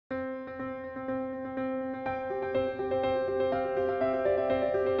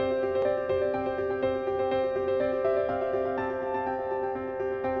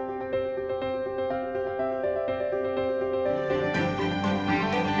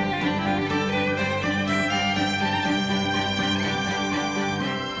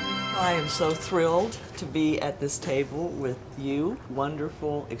so thrilled to be at this table with you,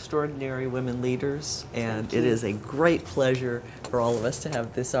 wonderful, extraordinary women leaders, and it is a great pleasure for all of us to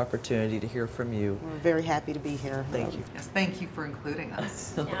have this opportunity to hear from you. We're very happy to be here. Thank you. Yes, thank you for including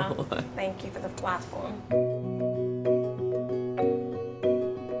us. Yeah, thank you for the platform.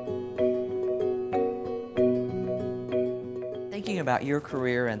 Thinking about your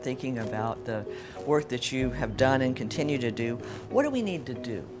career and thinking about the work that you have done and continue to do, what do we need to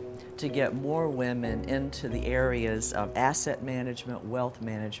do to get more women into the areas of asset management, wealth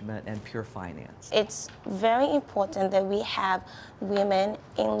management, and pure finance? It's very important that we have women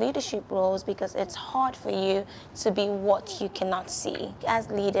in leadership roles because it's hard for you to be what you cannot see. As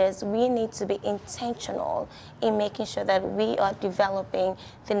leaders, we need to be intentional in making sure that we are developing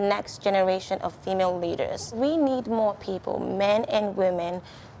the next generation of female leaders. We need more people, men and women,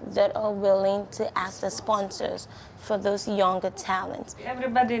 that are willing to act as sponsors for those younger talents.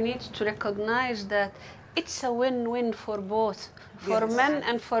 Everybody needs to recognize that it's a win-win for both, for men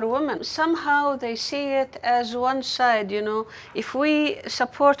and for women. Somehow they see it as one side, you know. If we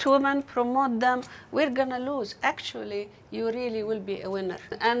support women, promote them, we're gonna lose. Actually, you really will be a winner.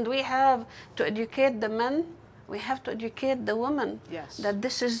 And we have to educate the men. We have to educate the women that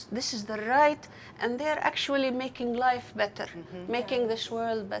this is the right, and they're actually making life better, making this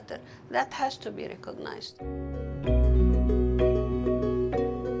world better. That has to be recognized.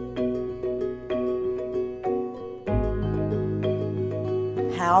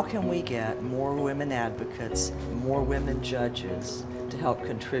 How can we get more women advocates, more women judges to help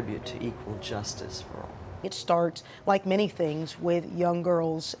contribute to equal justice for all? It starts, like many things, with young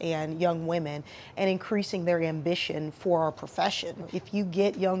girls and young women and increasing their ambition for our profession. If you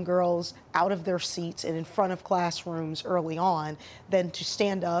get young girls out of their seats and in front of classrooms early on, then to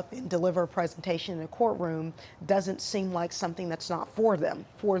stand up and deliver a presentation in a courtroom doesn't seem like something that's not for them.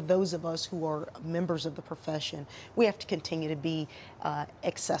 For those of us who are members of the profession, we have to continue to be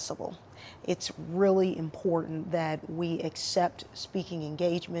accessible. It's really important that we accept speaking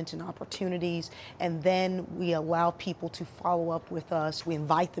engagement and opportunities, and then we allow people to follow up with us. We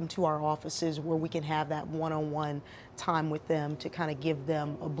invite them to our offices where we can have that one-on-one time with them to kind of give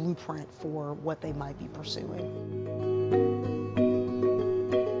them a blueprint for what they might be pursuing.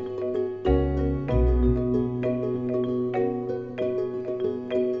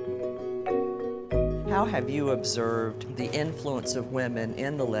 How have you observed the influence of women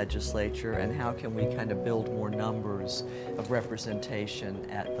in the legislature, and how can we kind of build more numbers of representation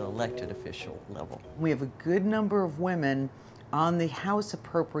at the elected official level? We have a good number of women on the House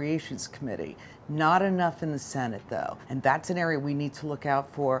Appropriations Committee. Not enough in the Senate, though, and that's an area we need to look out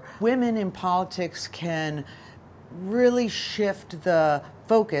for. Women in politics can really shift the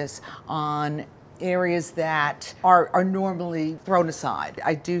focus on areas that are normally thrown aside.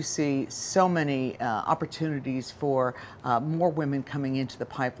 I do see so many opportunities for more women coming into the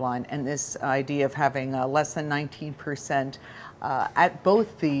pipeline, and this idea of having less than 19% at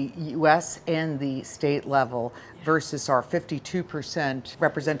both the U.S. and the state level versus our 52%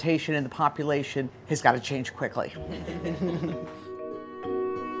 representation in the population has got to change quickly.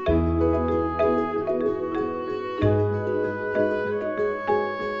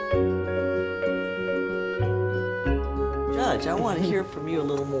 I want to hear from you a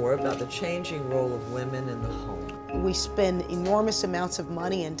little more about the changing role of women in the home. We spend enormous amounts of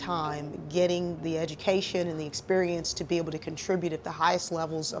money and time getting the education and the experience to be able to contribute at the highest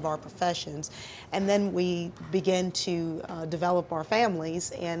levels of our professions, and then we begin to develop our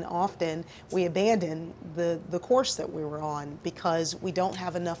families, and often we abandon the course that we were on because we don't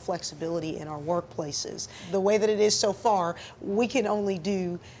have enough flexibility in our workplaces. The way that it is so far, we can only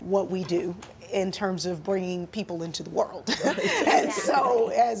do what we do in terms of bringing people into the world. And so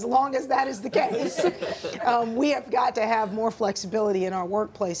as long as that is the case, we have got to have more flexibility in our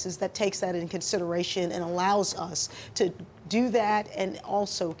workplaces that takes that in consideration and allows us to do that and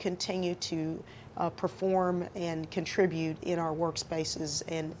also continue to perform and contribute in our workspaces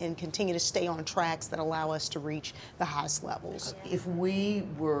and continue to stay on tracks that allow us to reach the highest levels. If we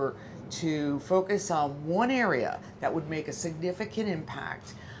were to focus on one area that would make a significant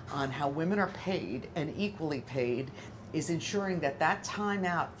impact on how women are paid and equally paid, is ensuring that that time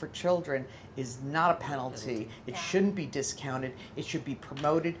out for children is not a penalty. It shouldn't be discounted. It should be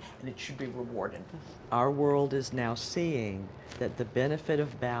promoted, and it should be rewarded. Our world is now seeing that the benefit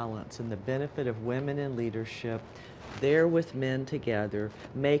of balance and the benefit of women in leadership, there with men together,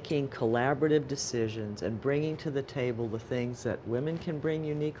 making collaborative decisions and bringing to the table the things that women can bring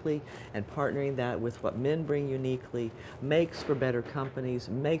uniquely and partnering that with what men bring uniquely, makes for better companies,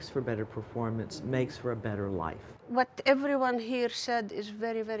 makes for better performance, makes for a better life. What everyone here said is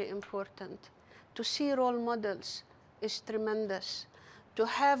very, very important. To see role models is tremendous. To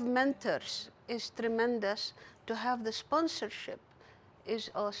have mentors is tremendous. To have the sponsorship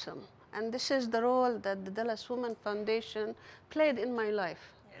is awesome. And this is the role that the Dallas Women Foundation played in my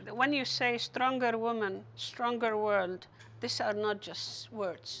life. When you say stronger woman, stronger world, these are not just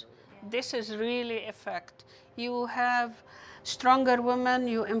words. This is really a fact. You have stronger women,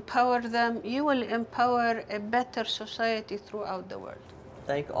 you empower them, you will empower a better society throughout the world.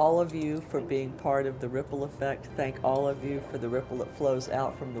 Thank all of you for being part of the ripple effect. Thank all of you for the ripple that flows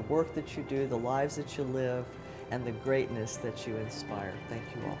out from the work that you do, the lives that you live, and the greatness that you inspire. Thank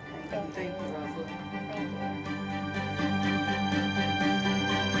you all. Thank you.